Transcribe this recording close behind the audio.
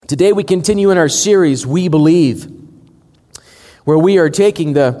Today we continue in our series, We Believe, where we are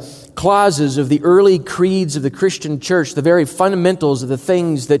taking the clauses of the early creeds of the Christian church, the very fundamentals of the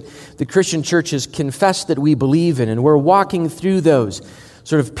things that the Christian church has confessed that we believe in, and we're walking through those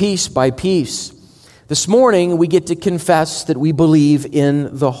sort of piece by piece. This morning, we get to confess that we believe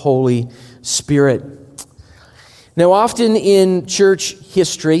in the Holy Spirit. Now, often in church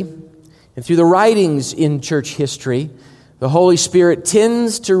history, and through the writings in church history, the Holy Spirit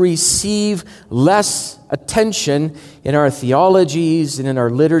tends to receive less attention in our theologies and in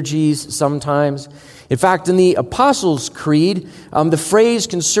our liturgies sometimes. In fact, in the Apostles' Creed, the phrase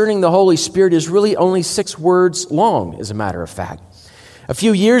concerning the Holy Spirit is really only 6 words long, as a matter of fact. A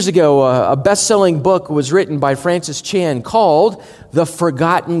few years ago, a best-selling book was written by Francis Chan called The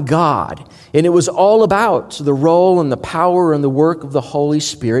Forgotten God. And it was all about the role and the power and the work of the Holy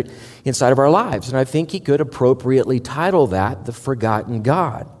Spirit inside of our lives. And I think he could appropriately title that The Forgotten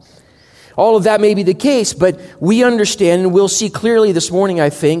God. All of that may be the case, but we understand and we'll see clearly this morning, I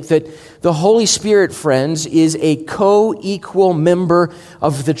think, that the Holy Spirit, friends, is a co-equal member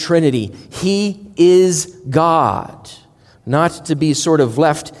of the Trinity. He is God. Not to be sort of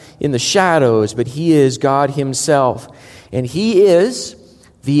left in the shadows, but He is God Himself. And He is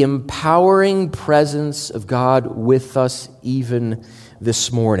the empowering presence of God with us even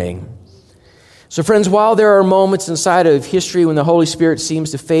this morning. So friends, while there are moments inside of history when the Holy Spirit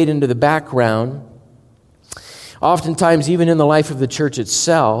seems to fade into the background, oftentimes even in the life of the church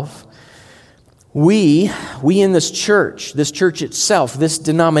itself, we in this church itself, this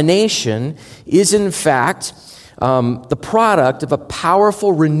denomination is in fact the product of a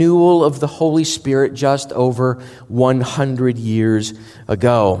powerful renewal of the Holy Spirit just over 100 years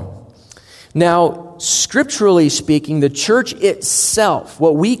ago. Now, scripturally speaking, the church itself,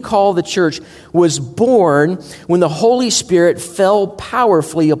 what we call the church, was born when the Holy Spirit fell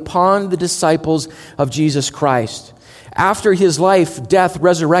powerfully upon the disciples of Jesus Christ. After His life, death,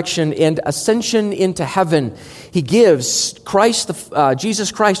 resurrection, and ascension into heaven, He gives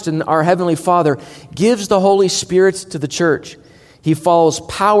Jesus Christ and our Heavenly Father gives the Holy Spirit to the church. He falls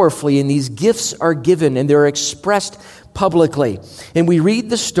powerfully, and these gifts are given, and they're expressed publicly. And we read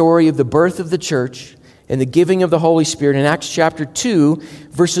the story of the birth of the church and the giving of the Holy Spirit in Acts chapter 2,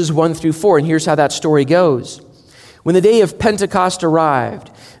 verses 1 through 4. And here's how that story goes. When the day of Pentecost arrived,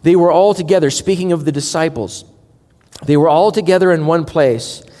 they were all together, speaking of the disciples. They were all together in one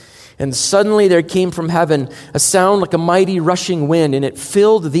place, and suddenly there came from heaven a sound like a mighty rushing wind, and it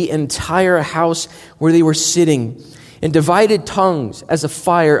filled the entire house where they were sitting. And divided tongues as a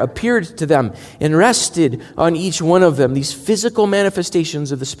fire appeared to them and rested on each one of them, these physical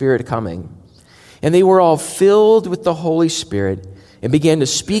manifestations of the Spirit coming. And they were all filled with the Holy Spirit and began to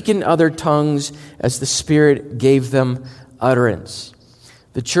speak in other tongues as the Spirit gave them utterance.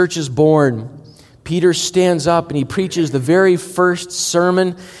 The church is born. Peter stands up and he preaches the very first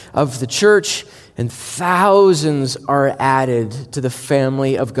sermon of the church, and thousands are added to the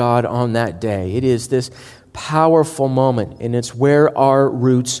family of God on that day. It is this powerful moment, and it's where our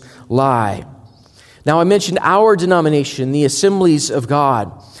roots lie. Now, I mentioned our denomination, the Assemblies of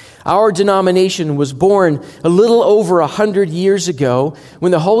God. Our denomination was born a little over 100 years ago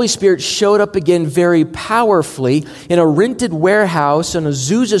when the Holy Spirit showed up again very powerfully in a rented warehouse on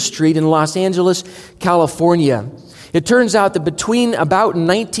Azusa Street in Los Angeles, California. It turns out that between about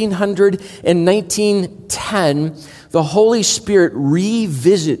 1900 and 1910, the Holy Spirit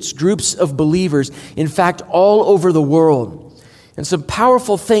revisits groups of believers, in fact, all over the world. And some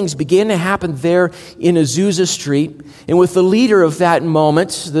powerful things began to happen there in Azusa Street. And with the leader of that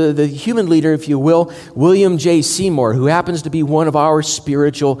moment, the human leader, if you will, William J. Seymour, who happens to be one of our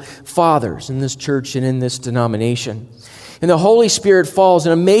spiritual fathers in this church and in this denomination. And the Holy Spirit falls,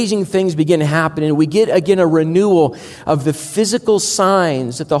 and amazing things begin to happen. And we get, again, a renewal of the physical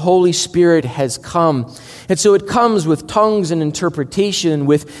signs that the Holy Spirit has come. And so it comes with tongues and interpretation,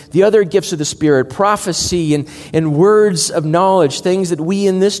 with the other gifts of the Spirit, prophecy and words of knowledge, things that we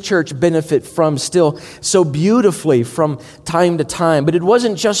in this church benefit from still so beautifully from time to time. But it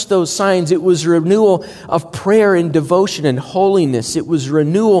wasn't just those signs. It was a renewal of prayer and devotion and holiness. It was a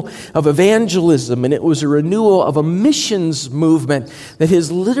renewal of evangelism, and it was a renewal of a missions movement that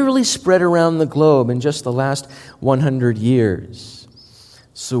has literally spread around the globe in just the last 100 years.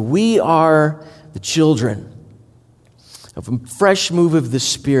 So we are the children of a fresh move of the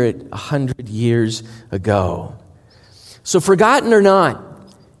Spirit 100 years ago. So forgotten or not,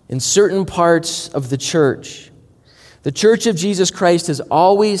 in certain parts of the Church of Jesus Christ has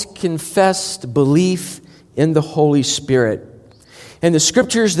always confessed belief in the Holy Spirit. And the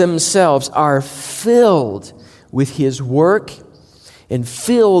Scriptures themselves are filled with His work and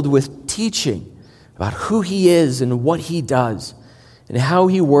filled with teaching about who He is and what He does and how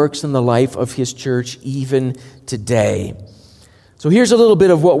He works in the life of His church even today. So here's a little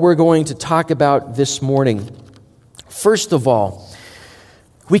bit of what we're going to talk about this morning. First of all,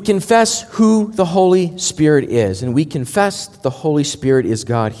 we confess who the Holy Spirit is, and we confess that the Holy Spirit is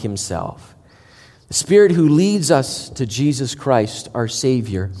God Himself. The Spirit who leads us to Jesus Christ, our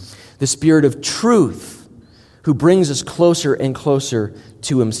Savior. The Spirit of truth who brings us closer and closer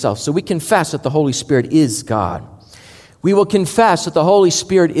to Himself. So we confess that the Holy Spirit is God. We will confess that the Holy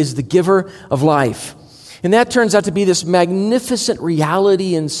Spirit is the giver of life. And that turns out to be this magnificent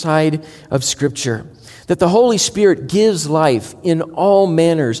reality inside of Scripture. That the Holy Spirit gives life in all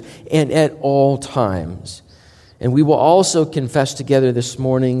manners and at all times. And we will also confess together this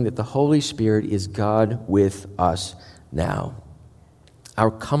morning that the Holy Spirit is God with us now.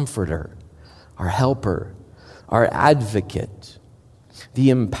 Our comforter, our helper, our advocate, the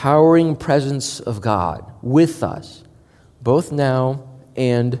empowering presence of God with us, both now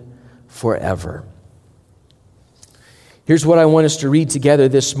and forever. Here's what I want us to read together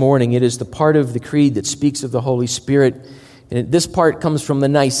this morning. It is the part of the creed that speaks of the Holy Spirit. And this part comes from the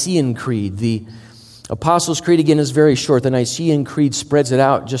Nicene Creed. The Apostles' Creed, again, is very short. The Nicene Creed spreads it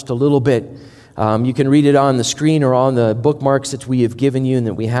out just a little bit. You can read it on the screen or on the bookmarks that we have given you and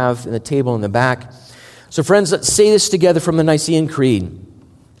that we have in the table in the back. So friends, let's say this together from the Nicene Creed.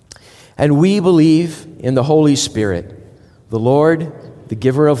 And we believe in the Holy Spirit, the Lord, the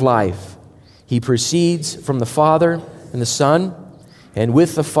giver of life. He proceeds from the Father and the Son, and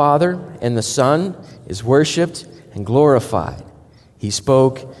with the Father and the Son is worshiped and glorified. He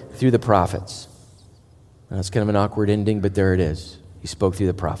spoke through the prophets. Now, that's kind of an awkward ending, but there it is. He spoke through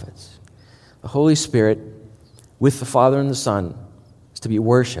the prophets. The Holy Spirit, with the Father and the Son, is to be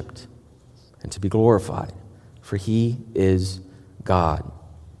worshiped and to be glorified, for He is God.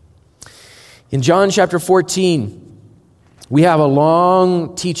 In John chapter 14, we have a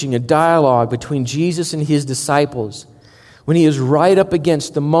long teaching, a dialogue between Jesus and His disciples when He is right up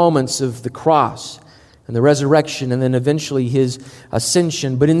against the moments of the cross and the resurrection and then eventually His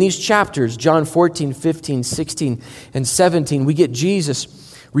ascension. But in these chapters, John 14, 15, 16, and 17, we get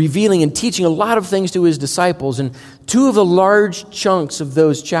Jesus revealing and teaching a lot of things to His disciples. And two of the large chunks of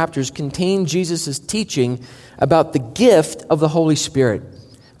those chapters contain Jesus' teaching about the gift of the Holy Spirit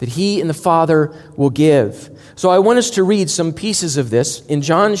that He and the Father will give. So I want us to read some pieces of this. In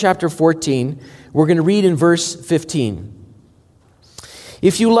John chapter 14, we're going to read in verse 15.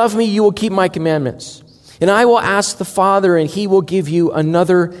 If you love me, you will keep my commandments. And I will ask the Father, and He will give you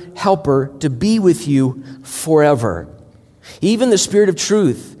another helper to be with you forever. Even the Spirit of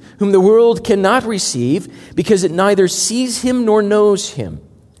truth, whom the world cannot receive, because it neither sees Him nor knows Him.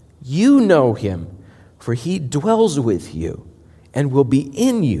 You know Him, for He dwells with you and will be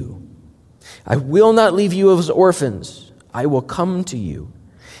in you. I will not leave you as orphans. I will come to you.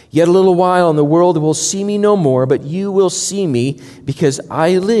 Yet a little while, and the world will see me no more, but you will see me, because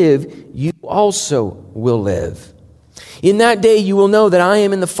I live, you also will live. In that day you will know that I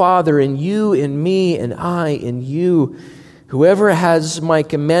am in the Father, and you in me, and I in you. Whoever has my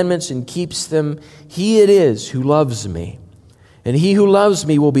commandments and keeps them, he it is who loves me. And he who loves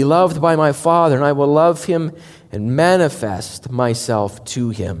me will be loved by my Father, and I will love him and manifest myself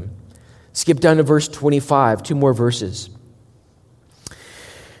to him. Skip down to verse 25, two more verses.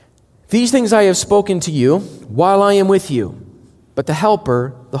 These things I have spoken to you while I am with you, but the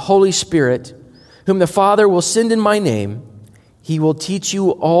Helper, the Holy Spirit, whom the Father will send in my name, He will teach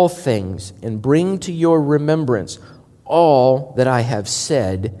you all things and bring to your remembrance all that I have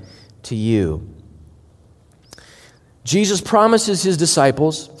said to you. Jesus promises His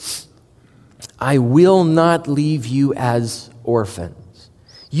disciples, I will not leave you as orphans.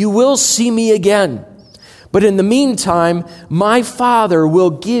 You will see me again. But in the meantime, my Father will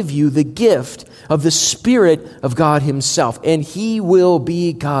give you the gift of the Spirit of God Himself, and He will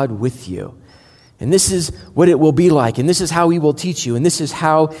be God with you. And this is what it will be like, and this is how He will teach you, and this is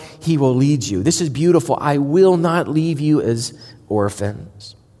how He will lead you. This is beautiful. I will not leave you as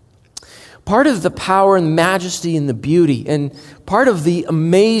orphans. Part of the power and majesty and the beauty, and part of the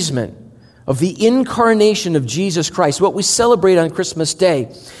amazement of the incarnation of Jesus Christ, what we celebrate on Christmas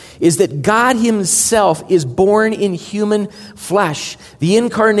Day, is that God Himself is born in human flesh. The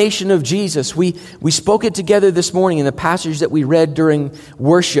incarnation of Jesus. We spoke it together this morning in the passage that we read during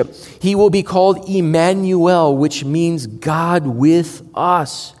worship. He will be called Emmanuel, which means God with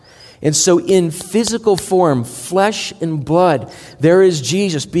us. And so in physical form, flesh and blood, there is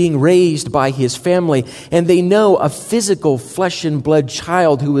Jesus being raised by his family. And they know a physical flesh and blood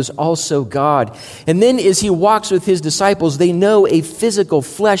child who is also God. And then as he walks with his disciples, they know a physical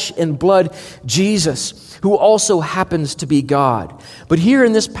flesh and blood Jesus who also happens to be God. But here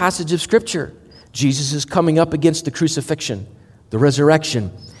in this passage of Scripture, Jesus is coming up against the crucifixion, the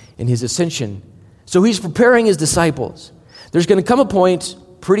resurrection, and his ascension. So he's preparing his disciples. There's going to come a point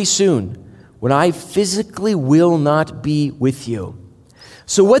pretty soon when I physically will not be with you.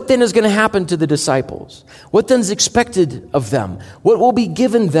 So what then is going to happen to the disciples? What then is expected of them? What will be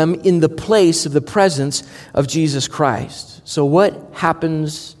given them in the place of the presence of Jesus Christ? So what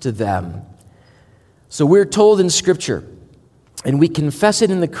happens to them? So we're told in Scripture, and we confess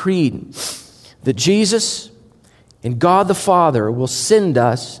it in the Creed, that Jesus and God the Father will send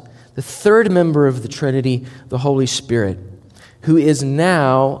us the third member of the Trinity, the Holy Spirit, who is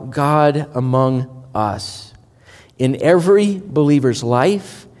now God among us. In every believer's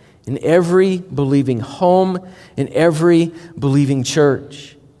life, in every believing home, in every believing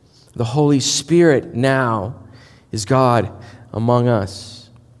church, the Holy Spirit now is God among us.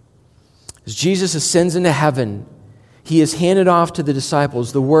 As Jesus ascends into heaven, he has handed off to the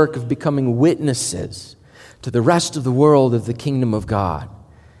disciples the work of becoming witnesses to the rest of the world of the kingdom of God.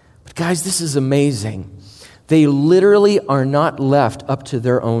 But guys, this is amazing. They literally are not left up to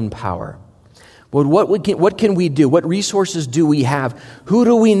their own power. But what can we do? What resources do we have? Who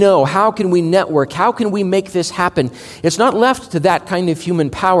do we know? How can we network? How can we make this happen? It's not left to that kind of human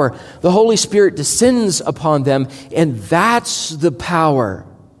power. The Holy Spirit descends upon them, and that's the power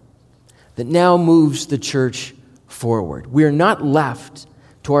that now moves the church forward. We are not left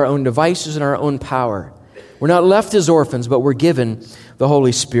to our own devices and our own power. We're not left as orphans, but we're given the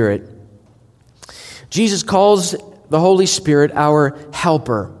Holy Spirit. Jesus calls the Holy Spirit our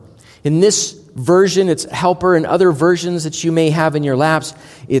helper. In this version, it's helper. In other versions that you may have in your laps,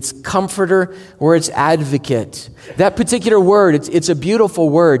 it's comforter or it's advocate. That particular word, it's a beautiful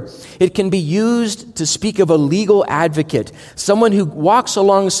word. It can be used to speak of a legal advocate, someone who walks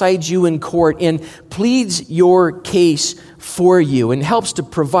alongside you in court and pleads your case for you and helps to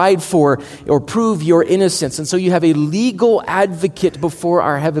provide for or prove your innocence. And so you have a legal advocate before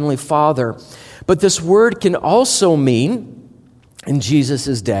our Heavenly Father. But this word can also mean, in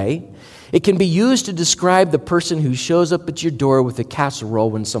Jesus' day, it can be used to describe the person who shows up at your door with a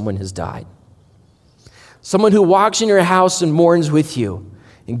casserole when someone has died. Someone who walks in your house and mourns with you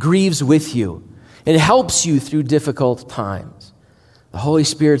and grieves with you and helps you through difficult times. The Holy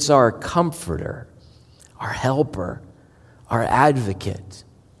Spirit's our comforter, our helper, our advocate.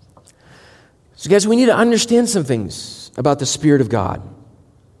 So guys, we need to understand some things about the Spirit of God.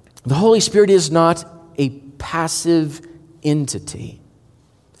 The Holy Spirit is not a passive entity.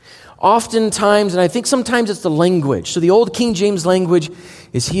 Oftentimes, and I think sometimes it's the language. So the old King James language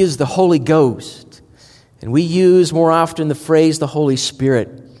is He is the Holy Ghost. And we use more often the phrase the Holy Spirit.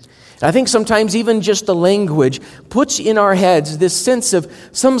 And I think sometimes even just the language puts in our heads this sense of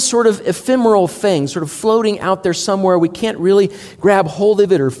some sort of ephemeral thing, sort of floating out there somewhere. We can't really grab hold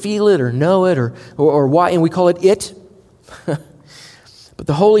of it or feel it or know it or why, and we call it it. But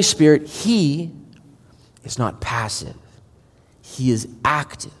the Holy Spirit, He is not passive. He is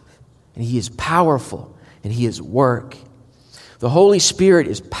active, and He is powerful, and He is at work. The Holy Spirit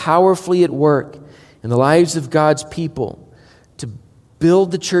is powerfully at work in the lives of God's people to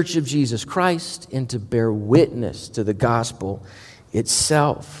build the church of Jesus Christ and to bear witness to the gospel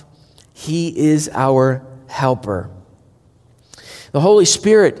itself. He is our helper. The Holy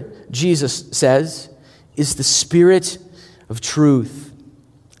Spirit, Jesus says, is the Spirit of truth.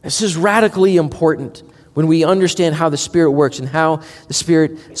 This is radically important when we understand how the Spirit works and how the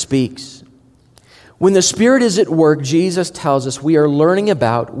Spirit speaks. When the Spirit is at work, Jesus tells us we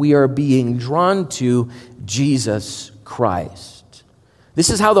are being drawn to Jesus Christ.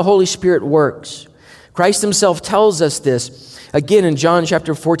 This is how the Holy Spirit works. Christ Himself tells us this again in John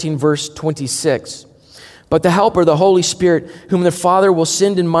chapter 14, verse 26. But the Helper, the Holy Spirit, whom the Father will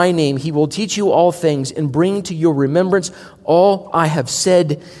send in my name, He will teach you all things and bring to your remembrance all I have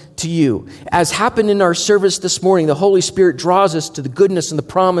said to you. As happened in our service this morning, the Holy Spirit draws us to the goodness and the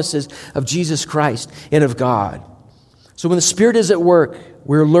promises of Jesus Christ and of God. So when the Spirit is at work,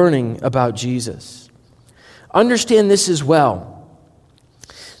 we're learning about Jesus. Understand this as well.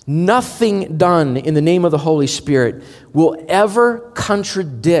 Nothing done in the name of the Holy Spirit will ever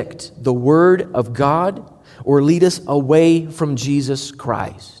contradict the Word of God or lead us away from Jesus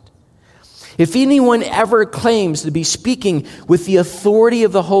Christ. If anyone ever claims to be speaking with the authority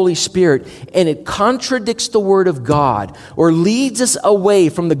of the Holy Spirit and it contradicts the Word of God or leads us away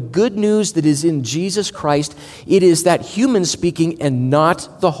from the good news that is in Jesus Christ, it is that human speaking and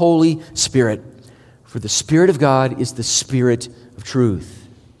not the Holy Spirit. For the Spirit of God is the Spirit of truth.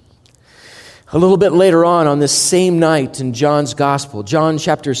 A little bit later on this same night in John's Gospel, John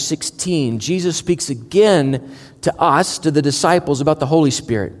chapter 16, Jesus speaks again to us, to the disciples, about the Holy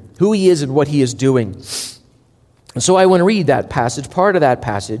Spirit, who He is and what He is doing. And so I want to read that passage, part of that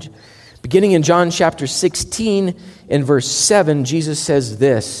passage. Beginning in John chapter 16 and verse 7, Jesus says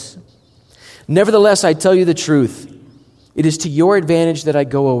this, "Nevertheless, I tell you the truth. It is to your advantage that I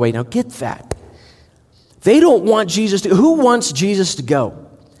go away." Now get that. They don't want Jesus to. Who wants Jesus to go?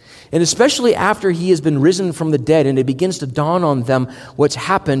 And especially after He has been risen from the dead and it begins to dawn on them what's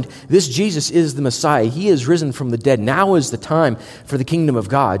happened, this Jesus is the Messiah. He is risen from the dead. Now is the time for the kingdom of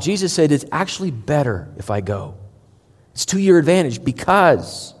God. Jesus said, it's actually better if I go. It's to your advantage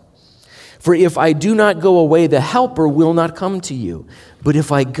because, for if I do not go away, the Helper will not come to you. But if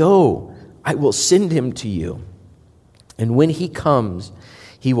I go, I will send Him to you. And when He comes,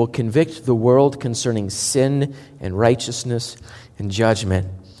 He will convict the world concerning sin and righteousness and judgment.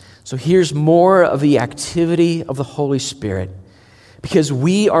 So here's more of the activity of the Holy Spirit. Because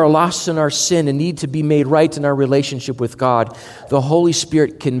we are lost in our sin and need to be made right in our relationship with God, the Holy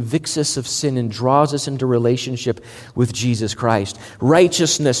Spirit convicts us of sin and draws us into relationship with Jesus Christ.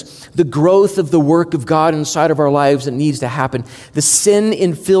 Righteousness, the growth of the work of God inside of our lives that needs to happen. The sin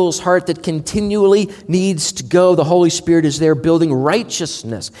in Phil's heart that continually needs to go. The Holy Spirit is there building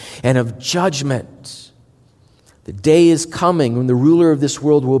righteousness and of judgment. The day is coming when the ruler of this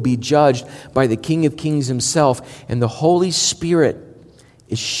world will be judged by the King of Kings Himself, and the Holy Spirit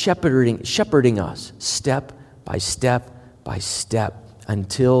is shepherding us step by step by step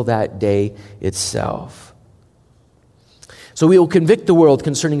until that day itself. So we will convict the world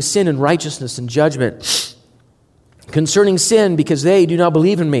concerning sin and righteousness and judgment. Concerning sin, because they do not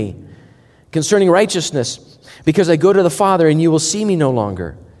believe in me. Concerning righteousness, because I go to the Father and you will see me no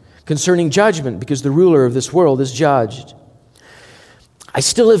longer. Concerning judgment, because the ruler of this world is judged. I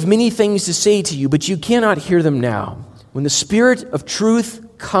still have many things to say to you, but you cannot hear them now. When the Spirit of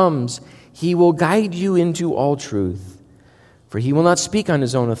truth comes, He will guide you into all truth. For He will not speak on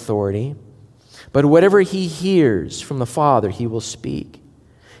His own authority, but whatever He hears from the Father, He will speak.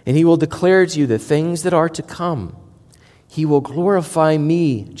 And He will declare to you the things that are to come. He will glorify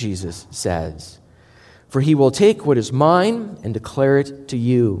me, Jesus says. For He will take what is mine and declare it to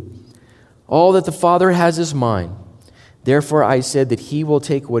you. All that the Father has is mine. Therefore I said that He will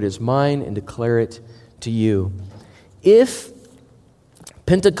take what is mine and declare it to you. If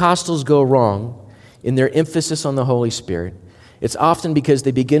Pentecostals go wrong in their emphasis on the Holy Spirit, it's often because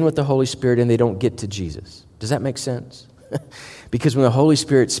they begin with the Holy Spirit and they don't get to Jesus. Does that make sense? Because when the Holy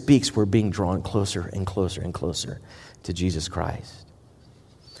Spirit speaks, we're being drawn closer and closer and closer to Jesus Christ.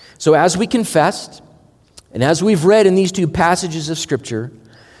 So as we confessed, and as we've read in these two passages of Scripture,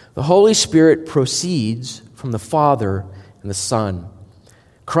 the Holy Spirit proceeds from the Father and the Son.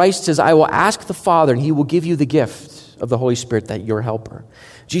 Christ says, I will ask the Father, and He will give you the gift of the Holy Spirit, that your helper.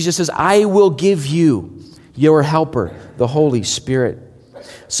 Jesus says, I will give you your helper, the Holy Spirit.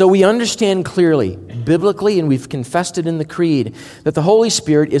 So we understand clearly, biblically, and we've confessed it in the Creed, that the Holy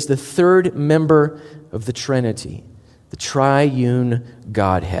Spirit is the third member of the Trinity, the triune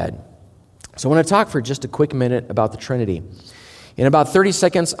Godhead. So I want to talk for just a quick minute about the Trinity. In about 30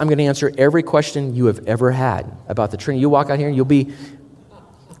 seconds, I'm going to answer every question you have ever had about the Trinity. You walk out here and you'll be,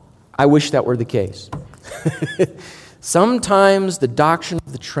 I wish that were the case. Sometimes the doctrine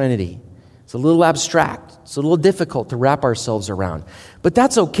of the Trinity is a little abstract. It's a little difficult to wrap ourselves around. But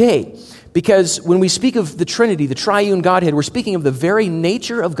that's okay, because when we speak of the Trinity, the triune Godhead, we're speaking of the very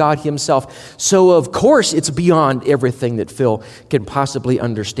nature of God Himself. So, of course, it's beyond everything that Phil can possibly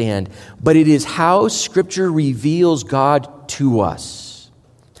understand. But it is how Scripture reveals God to us.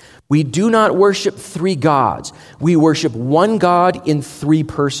 We do not worship three gods. We worship one God in three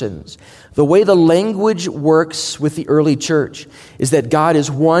persons. The way the language works with the early church is that God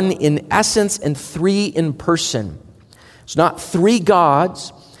is one in essence and three in person. It's not three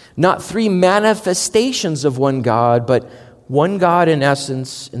gods, not three manifestations of one God, but one God in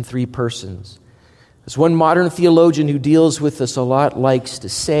essence in three persons. As one modern theologian who deals with this a lot likes to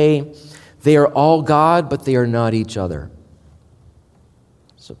say, they are all God, but they are not each other.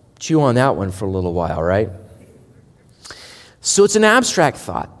 So chew on that one for a little while, right? So it's an abstract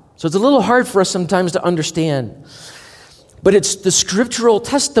thought. So it's a little hard for us sometimes to understand. But it's the scriptural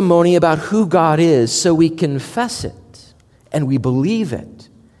testimony about who God is, so we confess it and we believe it.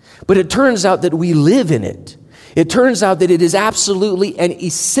 But it turns out that we live in it. It turns out that it is absolutely an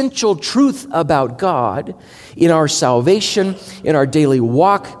essential truth about God in our salvation, in our daily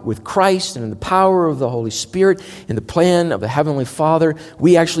walk with Christ, and in the power of the Holy Spirit, in the plan of the Heavenly Father.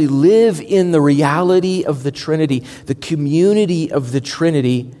 We actually live in the reality of the Trinity, the community of the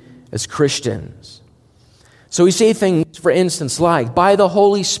Trinity as Christians. So we say things, for instance, like, by the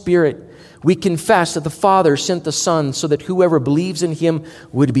Holy Spirit, we confess that the Father sent the Son so that whoever believes in him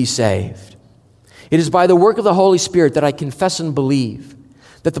would be saved. It is by the work of the Holy Spirit that I confess and believe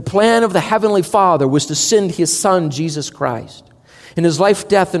that the plan of the Heavenly Father was to send his Son, Jesus Christ, in his life,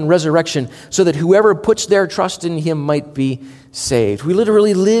 death, and resurrection, so that whoever puts their trust in him might be saved. We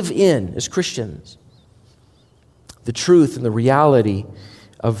literally live in, as Christians, the truth and the reality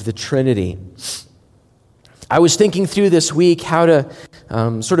of the Trinity. I was thinking through this week how to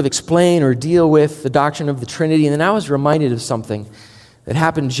sort of explain or deal with the doctrine of the Trinity, and then I was reminded of something that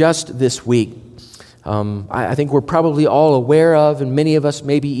happened just this week. I think we're probably all aware of, and many of us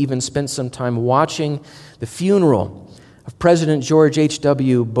maybe even spent some time watching the funeral of President George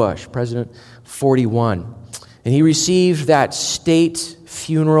H.W. Bush, President 41. And he received that state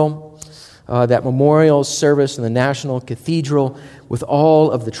funeral, that memorial service in the National Cathedral with all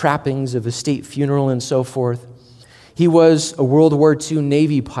of the trappings of a state funeral and so forth. He was a World War II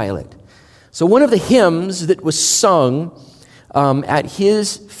Navy pilot. So one of the hymns that was sung at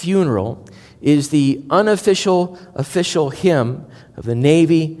his funeral is the unofficial official hymn of the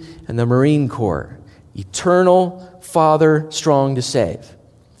Navy and the Marine Corps, Eternal Father, Strong to Save.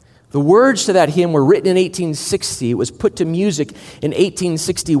 The words to that hymn were written in 1860. It was put to music in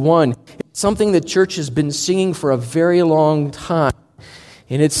 1861. It's something the church has been singing for a very long time,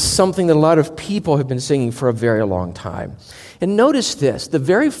 and it's something that a lot of people have been singing for a very long time. And notice this, the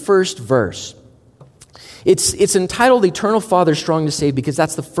very first verse, It's entitled Eternal Father, Strong to Save, because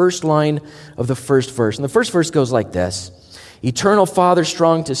that's the first line of the first verse. And the first verse goes like this: Eternal Father,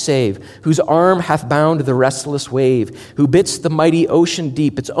 strong to save, whose arm hath bound the restless wave, who bids the mighty ocean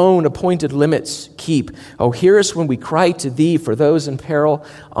deep its own appointed limits keep. Oh, hear us when we cry to thee for those in peril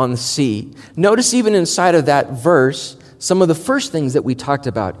on the sea. Notice even inside of that verse, some of the first things that we talked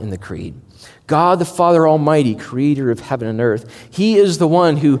about in the Creed. God the Father Almighty, creator of heaven and earth. He is the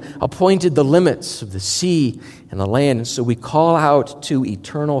one who appointed the limits of the sea and the land. And so we call out to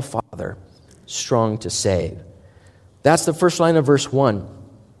Eternal Father, strong to save. That's the first line of verse 1.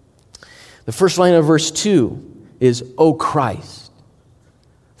 The first line of verse 2 is, O Christ.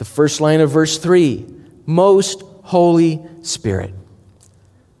 The first line of verse 3, Most Holy Spirit.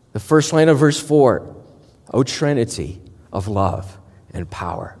 The first line of verse 4, O Trinity of love and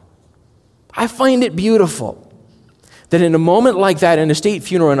power. I find it beautiful that in a moment like that, in a state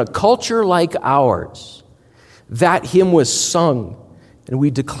funeral, in a culture like ours, that hymn was sung and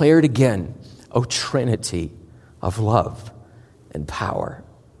we declared again, O Trinity of love and power.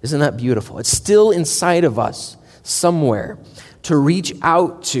 Isn't that beautiful? It's still inside of us somewhere to reach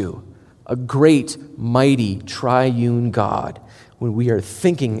out to a great, mighty, triune God when we are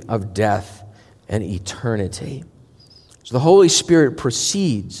thinking of death and eternity. So the Holy Spirit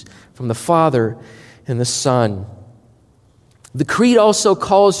proceeds from the Father and the Son. The Creed also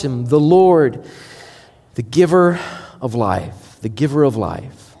calls him the Lord, the giver of life, the giver of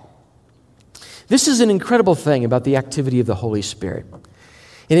life. This is an incredible thing about the activity of the Holy Spirit.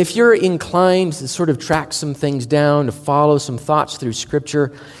 And if you're inclined to sort of track some things down, to follow some thoughts through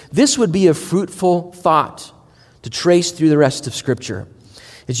Scripture, this would be a fruitful thought to trace through the rest of Scripture.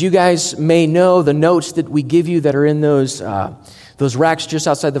 As you guys may know, the notes that we give you that are in those racks just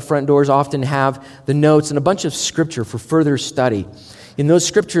outside the front doors often have the notes and a bunch of Scripture for further study. And those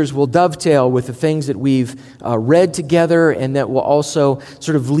Scriptures will dovetail with the things that we've read together, and that will also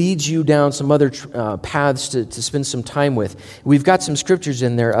sort of lead you down some other paths to spend some time with. We've got some Scriptures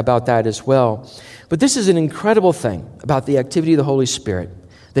in there about that as well. But this is an incredible thing about the activity of the Holy Spirit,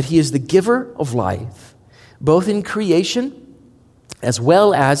 that He is the giver of life, both in creation as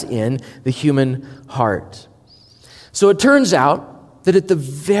well as in the human heart. So it turns out that at the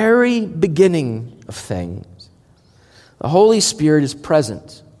very beginning of things, the Holy Spirit is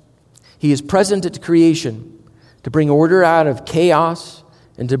present. He is present at creation to bring order out of chaos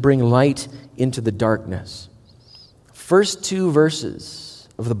and to bring light into the darkness. First two verses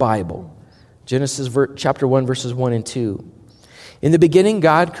of the Bible, Genesis chapter 1, verses 1 and 2. In the beginning,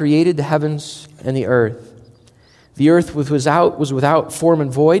 God created the heavens and the earth. The earth was without form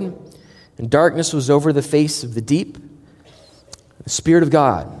and void, and darkness was over the face of the deep. The Spirit of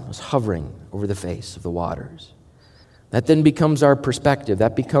God was hovering over the face of the waters. That then becomes our perspective.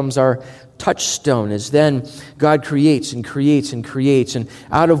 That becomes our touchstone, as then God creates and creates and creates. And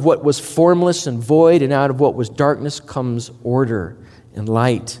out of what was formless and void and out of what was darkness comes order and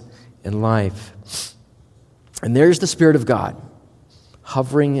light and life. And there's the Spirit of God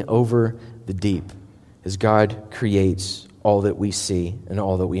hovering over the deep as God creates all that we see and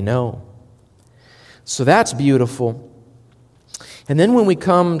all that we know. So that's beautiful. And then when we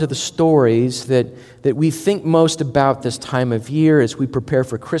come to the stories that we think most about this time of year as we prepare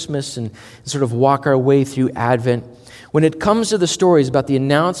for Christmas and sort of walk our way through Advent, when it comes to the stories about the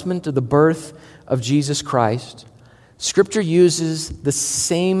announcement of the birth of Jesus Christ, Scripture uses the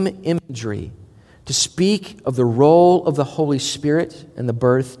same imagery to speak of the role of the Holy Spirit and the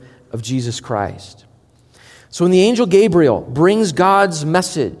birth of Jesus Christ. So when the angel Gabriel brings God's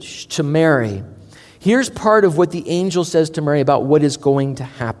message to Mary, here's part of what the angel says to Mary about what is going to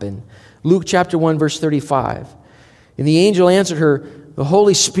happen. Luke chapter 1, verse 35. And the angel answered her, "The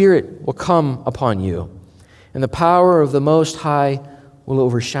Holy Spirit will come upon you, and the power of the Most High will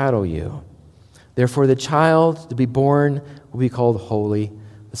overshadow you. Therefore the child to be born will be called Holy,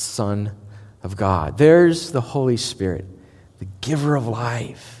 the Son of God." There's the Holy Spirit, the giver of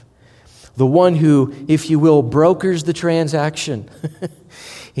life. The one who, if you will, brokers the transaction.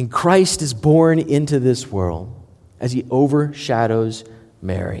 And Christ is born into this world as he overshadows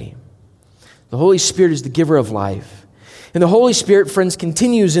Mary. The Holy Spirit is the giver of life. And the Holy Spirit, friends,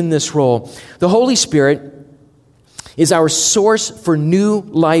 continues in this role. The Holy Spirit is our source for new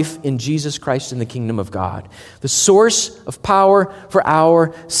life in Jesus Christ in the kingdom of God. The source of power for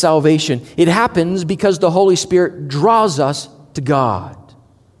our salvation. It happens because the Holy Spirit draws us to God.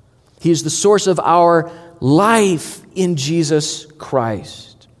 He is the source of our life in Jesus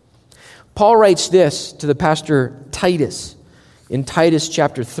Christ. Paul writes this to the pastor Titus in Titus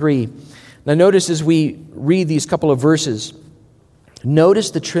chapter 3. Now notice as we read these couple of verses,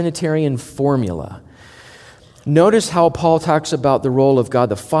 notice the Trinitarian formula. Notice how Paul talks about the role of God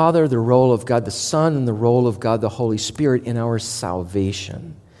the Father, the role of God the Son, and the role of God the Holy Spirit in our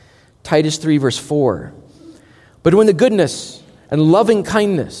salvation. Titus 3 verse 4. But when the goodness and loving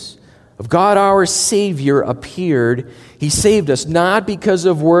kindness of God our Savior appeared, he saved us not because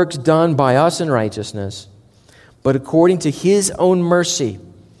of works done by us in righteousness, but according to his own mercy,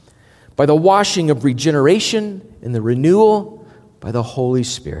 by the washing of regeneration and the renewal by the Holy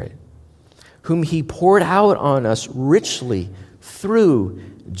Spirit, whom he poured out on us richly through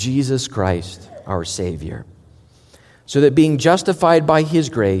Jesus Christ our Savior, so that being justified by his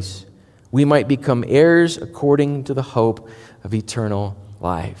grace, we might become heirs according to the hope of eternal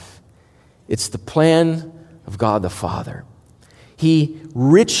life. It's the plan of God the Father. He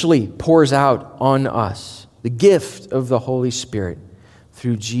richly pours out on us the gift of the Holy Spirit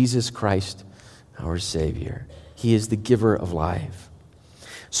through Jesus Christ, our Savior. He is the giver of life.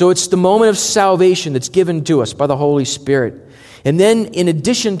 So it's the moment of salvation that's given to us by the Holy Spirit. And then in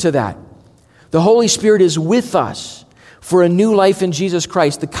addition to that, the Holy Spirit is with us for a new life in Jesus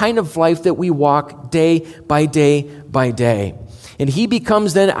Christ, the kind of life that we walk day by day by day. And he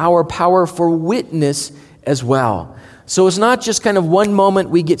becomes then our power for witness as well. So it's not just kind of one moment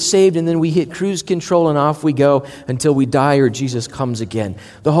we get saved and then we hit cruise control and off we go until we die or Jesus comes again.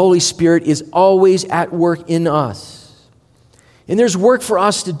 The Holy Spirit is always at work in us. And there's work for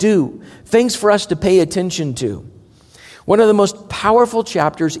us to do, things for us to pay attention to. One of the most powerful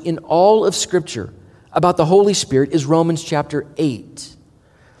chapters in all of Scripture about the Holy Spirit is Romans chapter 8.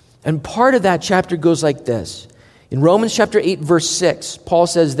 And part of that chapter goes like this. In Romans chapter 8, verse 6, Paul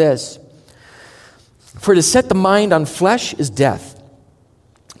says this, "For to set the mind on flesh is death,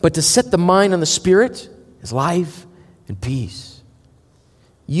 but to set the mind on the Spirit is life and peace."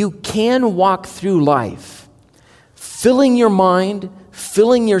 You can walk through life, filling your mind,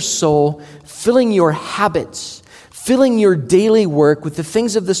 filling your soul, filling your habits, filling your daily work with the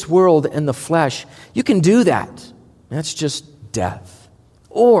things of this world and the flesh. You can do that. That's just death.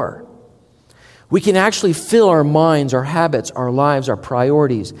 Or we can actually fill our minds, our habits, our lives, our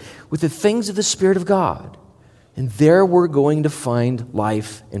priorities with the things of the Spirit of God. And there we're going to find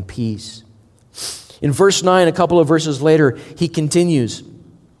life and peace. In verse 9, a couple of verses later, he continues,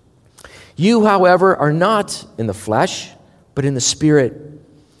 "You, however, are not in the flesh, but in the Spirit.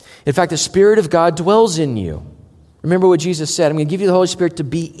 In fact, the Spirit of God dwells in you." Remember what Jesus said, "I'm going to give you the Holy Spirit to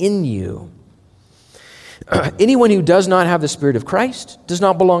be in you." Anyone who does not have the Spirit of Christ does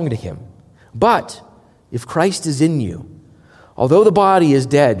not belong to him. But if Christ is in you, although the body is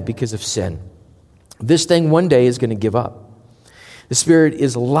dead because of sin, this thing one day is going to give up. The Spirit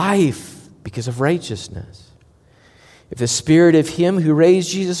is life because of righteousness. If the Spirit of him who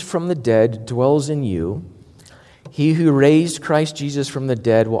raised Jesus from the dead dwells in you, He who raised Christ Jesus from the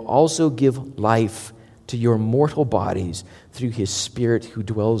dead will also give life to your mortal bodies through his Spirit who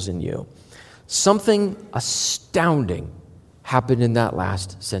dwells in you. Something astounding happened in that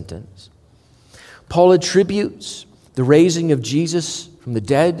last sentence. Paul attributes the raising of Jesus from the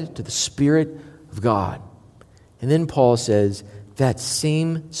dead to the Spirit of God. And then Paul says, that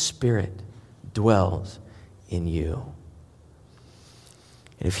same Spirit dwells in you.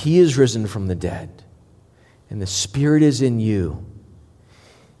 And if he is risen from the dead, and the Spirit is in you,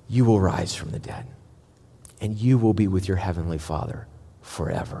 you will rise from the dead. And you will be with your Heavenly Father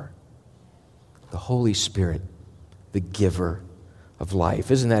forever. The Holy Spirit, the giver of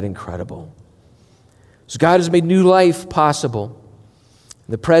life. Isn't that incredible? So God has made new life possible.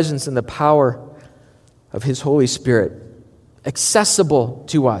 The presence and the power of his Holy Spirit accessible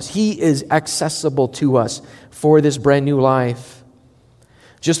to us. He is accessible to us for this brand new life.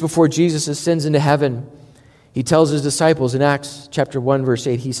 Just before Jesus ascends into heaven, he tells his disciples in Acts chapter 1, verse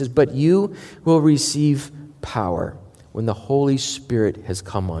 8, he says, but you will receive power when the Holy Spirit has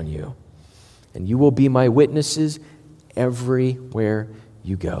come on you. And you will be my witnesses everywhere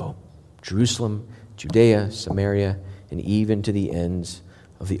you go. Jerusalem, Judea, Samaria, and even to the ends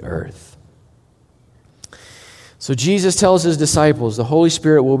of the earth. So Jesus tells his disciples, the Holy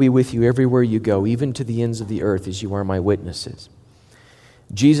Spirit will be with you everywhere you go, even to the ends of the earth, as you are my witnesses.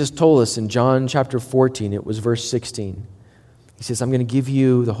 Jesus told us in John chapter 14, it was verse 16. He says, I'm going to give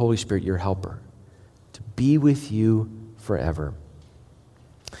you the Holy Spirit, your helper, to be with you forever.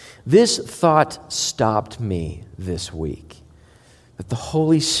 This thought stopped me this week, that the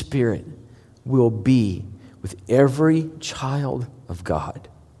Holy Spirit will be with every child of God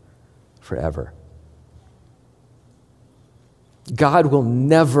forever. God will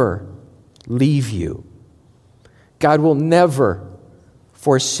never leave you. God will never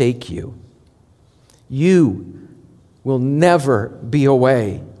forsake you. You will never be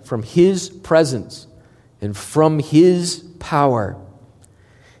away from his presence and from his power,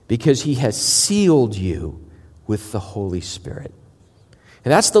 because he has sealed you with the Holy Spirit.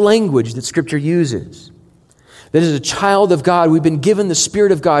 And that's the language that Scripture uses. That as a child of God, we've been given the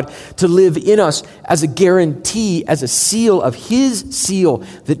Spirit of God to live in us as a guarantee, as a seal of his seal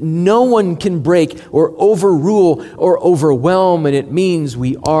that no one can break or overrule or overwhelm. And it means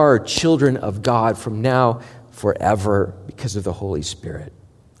we are children of God from now forever because of the Holy Spirit.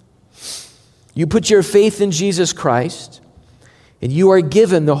 You put your faith in Jesus Christ, and you are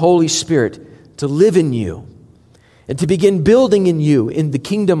given the Holy Spirit to live in you and to begin building in you in the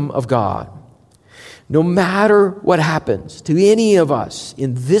kingdom of God. No matter what happens to any of us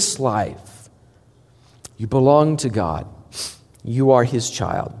in this life, you belong to God. You are his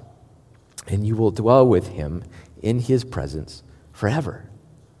child, and you will dwell with him in his presence forever.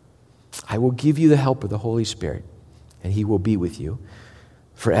 I will give you the help of the Holy Spirit, and he will be with you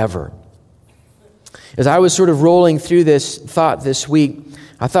forever. As I was sort of rolling through this thought this week,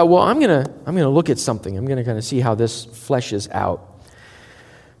 I thought, well, I'm gonna look at something. I'm gonna kind of see how this fleshes out.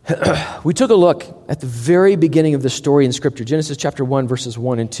 We took a look at the very beginning of the story in Scripture, Genesis chapter 1, verses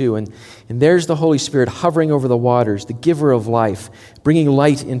 1 and 2, and there's the Holy Spirit hovering over the waters, the giver of life, bringing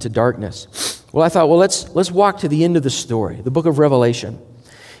light into darkness. Well, I thought, well, let's walk to the end of the story, the book of Revelation,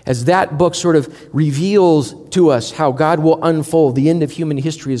 as that book sort of reveals to us how God will unfold the end of human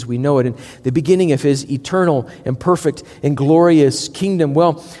history as we know it and the beginning of his eternal and perfect and glorious kingdom.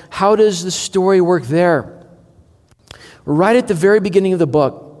 Well, how does the story work there? Right at the very beginning of the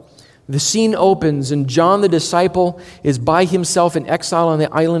book, the scene opens and John the disciple is by himself in exile on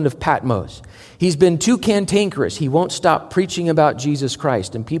the island of Patmos. He's been too cantankerous. He won't stop preaching about Jesus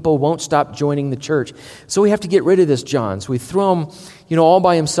Christ, and people won't stop joining the church. So we have to get rid of this John. So we throw him, all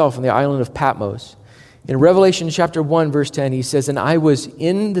by himself on the island of Patmos. In Revelation chapter 1, verse 10, he says, and I was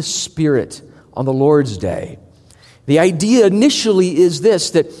in the Spirit on the Lord's day. The idea initially is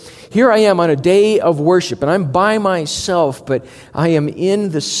this, that here I am on a day of worship, and I'm by myself, but I am in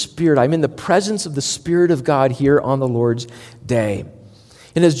the Spirit. I'm in the presence of the Spirit of God here on the Lord's day.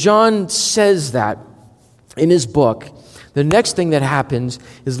 And as John says that in his book, the next thing that happens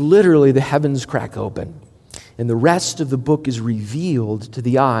is literally the heavens crack open. And the rest of the book is revealed to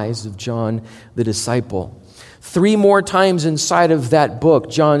the eyes of John the disciple. 3 more times inside of that book,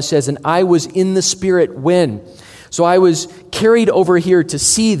 John says, and I was in the Spirit when. So I was carried over here to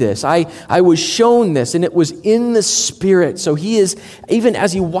see this. I was shown this, and it was in the Spirit. So he is, even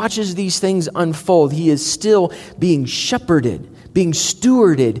as he watches these things unfold, he is still being shepherded, being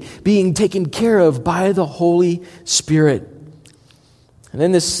stewarded, being taken care of by the Holy Spirit. And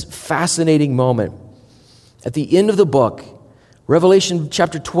then this fascinating moment, at the end of the book, Revelation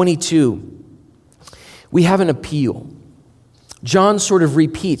chapter 22, we have an appeal. John sort of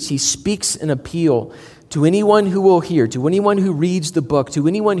repeats, he speaks an appeal to anyone who will hear, to anyone who reads the book, to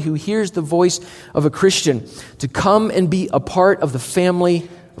anyone who hears the voice of a Christian, to come and be a part of the family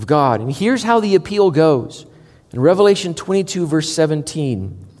of God. And here's how the appeal goes. In Revelation 22, verse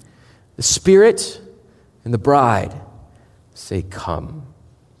 17, the Spirit and the bride say, "Come."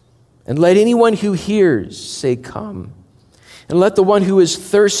 And let anyone who hears say, "Come." And let the one who is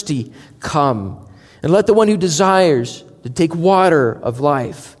thirsty come. And let the one who desires to take water of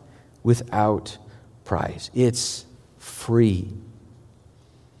life without price. It's free.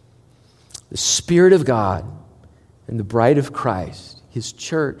 The Spirit of God and the bride of Christ, His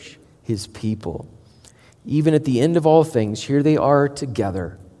church, His people, even at the end of all things, here they are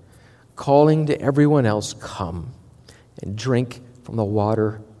together, calling to everyone else, "Come and drink from the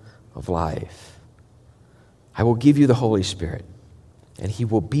water of life. I will give you the Holy Spirit, and He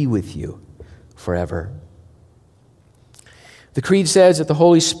will be with you forever." The Creed says that the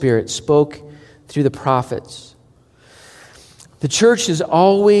Holy Spirit spoke through the prophets. The church has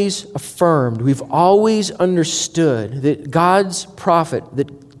always affirmed, we've always understood that God's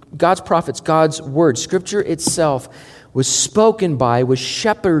prophets, God's word, Scripture itself, was spoken by, was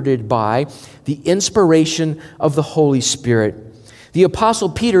shepherded by the inspiration of the Holy Spirit. The Apostle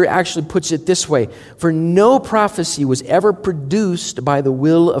Peter actually puts it this way: "For no prophecy was ever produced by the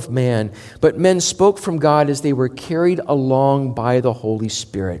will of man, but men spoke from God as they were carried along by the Holy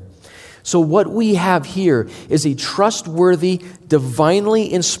Spirit." So what we have here is a trustworthy,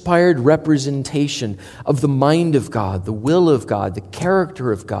 divinely inspired representation of the mind of God, the will of God, the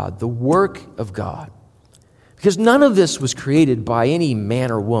character of God, the work of God. Because none of this was created by any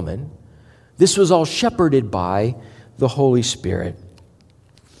man or woman. This was all shepherded by the Holy Spirit.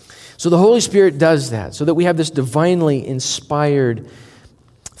 So the Holy Spirit does that, so that we have this divinely inspired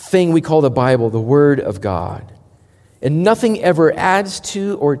thing we call the Bible, the Word of God. And nothing ever adds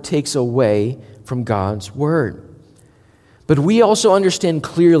to or takes away from God's Word. But we also understand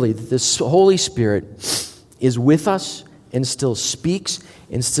clearly that this Holy Spirit is with us and still speaks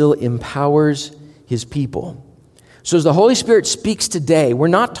and still empowers His people. So as the Holy Spirit speaks today, we're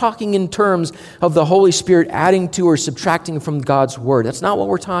not talking in terms of the Holy Spirit adding to or subtracting from God's Word. That's not what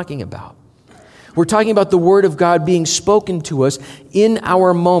we're talking about. We're talking about the Word of God being spoken to us in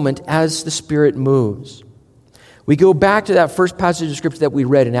our moment as the Spirit moves. We go back to that first passage of Scripture that we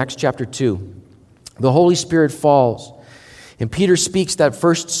read in Acts chapter 2. The Holy Spirit falls, and Peter speaks that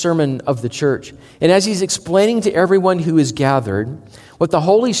first sermon of the church. And as he's explaining to everyone who is gathered what the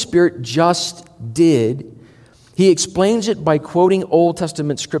Holy Spirit just did, he explains it by quoting Old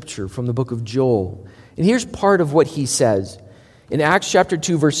Testament Scripture from the book of Joel. And here's part of what he says. In Acts chapter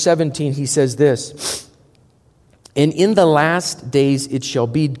 2, verse 17, he says this: "And in the last days it shall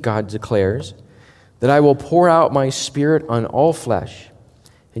be, God declares, that I will pour out my Spirit on all flesh,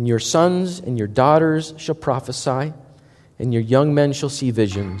 and your sons and your daughters shall prophesy, and your young men shall see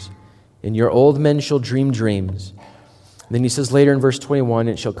visions, and your old men shall dream dreams." And then he says later in verse 21,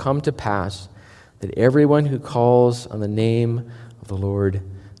 "It shall come to pass that everyone who calls on the name of the Lord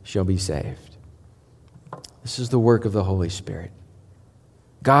shall be saved." This is the work of the Holy Spirit.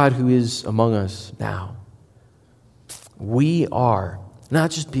 God who is among us now. We are, not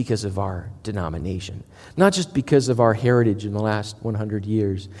just because of our denomination, not just because of our heritage in the last 100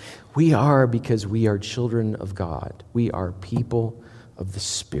 years. We are because we are children of God. We are people of the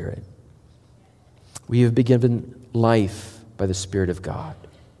Spirit. We have been given life by the Spirit of God.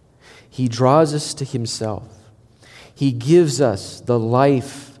 He draws us to Himself. He gives us the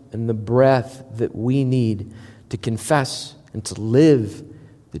life and the breath that we need to confess and to live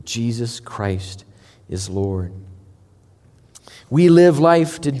that Jesus Christ is Lord. We live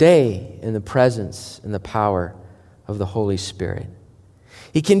life today in the presence and the power of the Holy Spirit.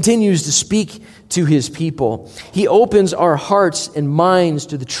 He continues to speak to His people. He opens our hearts and minds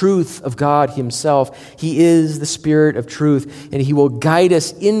to the truth of God Himself. He is the Spirit of truth, and He will guide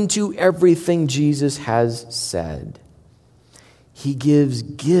us into everything Jesus has said. He gives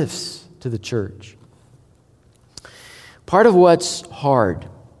gifts to the church. Part of what's hard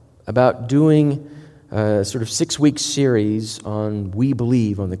about doing a sort of 6-week series on We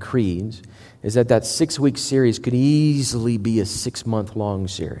Believe, on the creeds, is that 6-week series could easily be a 6-month-long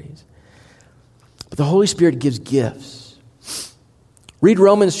series. But the Holy Spirit gives gifts. Read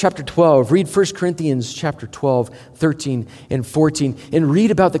Romans chapter 12, read 1 Corinthians chapter 12, 13, and 14, and read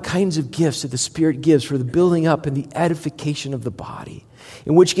about the kinds of gifts that the Spirit gives for the building up and the edification of the body,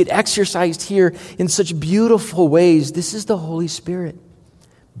 in which get exercised here in such beautiful ways. This is the Holy Spirit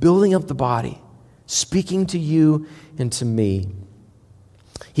building up the body, speaking to you and to me.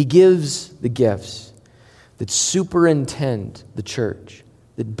 He gives the gifts. that superintend the church,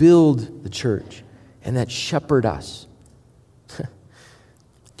 that build the church, and that shepherd us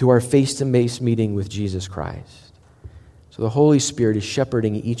to our face-to-face meeting with Jesus Christ. So the Holy Spirit is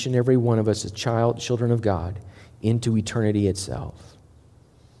shepherding each and every one of us as children of God into eternity itself.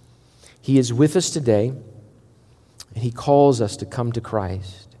 He is with us today, and He calls us to come to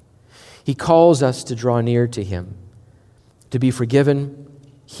Christ. He calls us to draw near to Him, to be forgiven,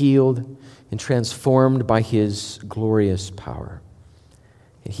 healed, and transformed by His glorious power.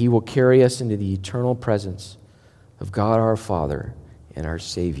 And He will carry us into the eternal presence of God our Father and our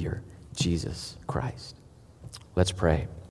Savior, Jesus Christ. Let's pray.